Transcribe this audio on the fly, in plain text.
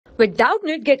With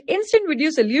Doubtnut, get instant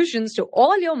video solutions to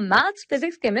all your maths,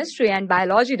 physics, chemistry, and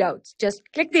biology doubts. Just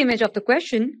click the image of the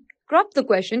question, crop the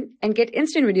question, and get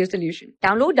instant video solution.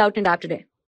 Download Doubtnut app today.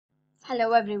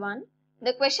 Hello everyone.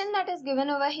 The question that is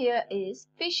given over here is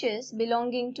fishes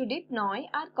belonging to dipnoi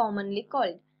are commonly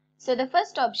called. So the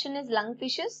first option is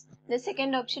lungfishes, the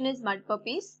second option is mud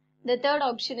puppies, the third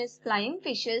option is flying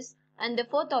fishes, and the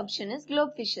fourth option is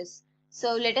globefishes.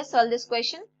 So let us solve this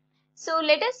question. So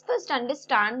let us first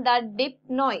understand that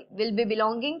dipnoi will be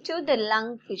belonging to the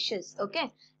lungfishes. Okay.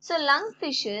 So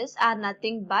lungfishes are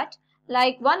nothing but,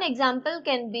 like one example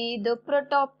can be the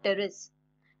Protopterus.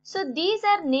 So these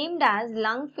are named as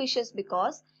lungfishes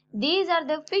because these are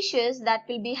the fishes that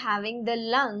will be having the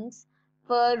lungs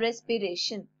for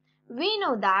respiration. We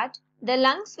know that the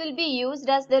lungs will be used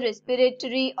as the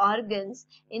respiratory organs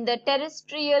in the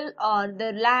terrestrial or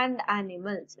the land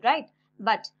animals, right?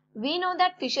 But we know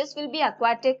that fishes will be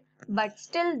aquatic, but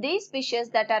still these fishes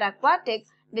that are aquatic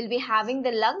will be having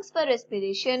the lungs for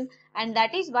respiration, and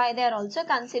that is why they are also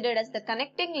considered as the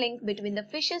connecting link between the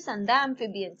fishes and the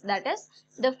amphibians, that is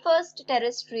the first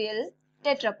terrestrial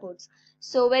tetrapods.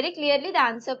 So very clearly the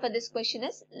answer for this question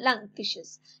is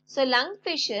lungfishes. So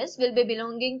lungfishes will be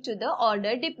belonging to the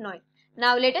order dipnoi.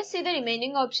 Now let us see the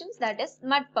remaining options, that is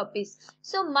mud puppies.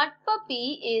 So mud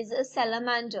puppy is a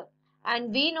salamander,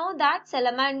 and we know that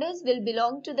salamanders will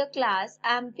belong to the class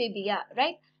amphibia,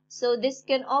 right? So this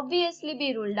can obviously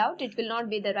be ruled out. It will not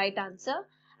be the right answer.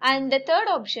 And the third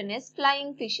option is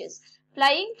flying fishes.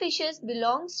 Flying fishes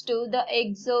belongs to the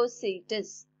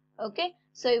exocetus. Okay.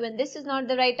 So even this is not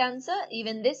the right answer.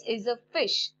 Even this is a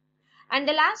fish. And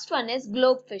the last one is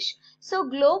globefish. So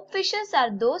globefishes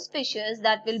are those fishes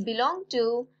that will belong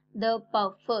to the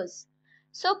puffers.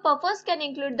 So puffers can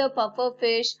include the puffer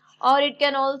fish, or it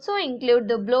can also include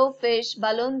the blowfish,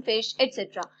 balloonfish,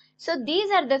 etc. So these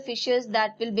are the fishes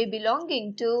that will be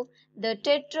belonging to the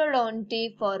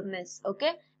Tetrodontiformes.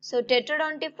 Okay. So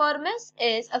Tetrodontiformes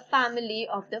is a family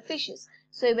of the fishes.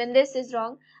 So even this is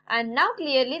wrong. And now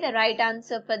clearly the right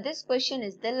answer for this question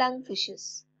is the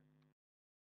lungfishes.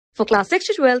 For class 6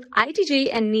 to 12, IIT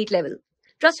JEE and NEET level.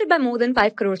 Trusted by more than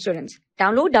 5 crore students.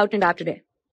 Download Doubtnut app today.